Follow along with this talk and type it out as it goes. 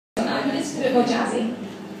a bit more jazzy.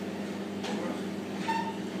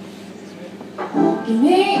 Give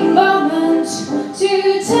me a moment to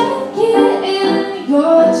take it in,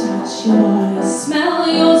 your touch, your smell,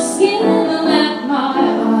 your skin, and let my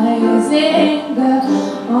eyes linger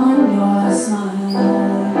on your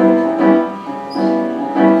smile.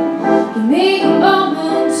 Give me a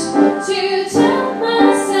moment to tell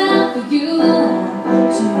myself you belong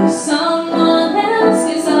to someone else,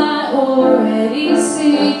 'cause I already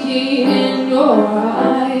see it in your eyes.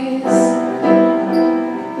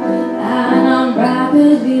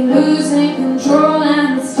 Rapidly losing control,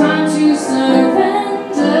 and it's time to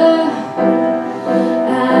surrender.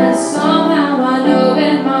 And somehow I know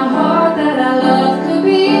in my heart that our love could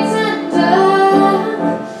be tender,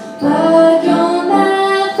 but you'll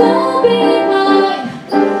never be mine.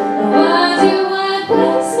 Why do I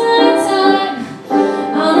waste my time?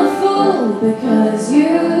 I'm a fool because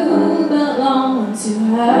you belong to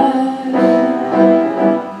her.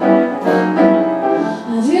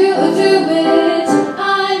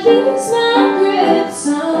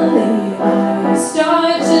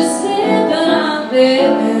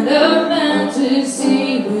 In a fantasy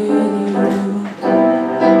with you.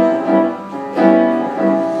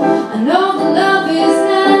 I know that love is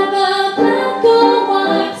never black or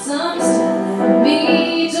white. Someone's telling me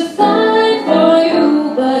to fight for you,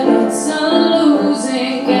 but it's a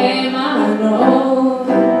losing game, I know.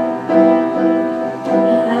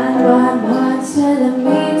 And my mind's telling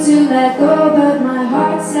me to let go, but my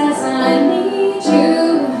heart says I need you.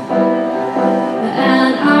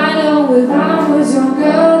 And I know if I was your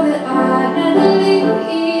girl that I'd never leave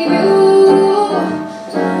you,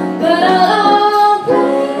 but I'll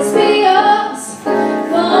always be yours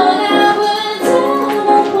forever and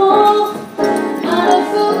evermore. I'm a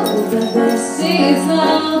fool, but this is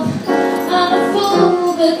love. I'm a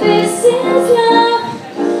fool, but this is love.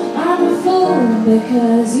 I'm a fool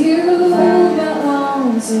because you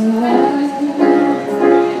belong to her.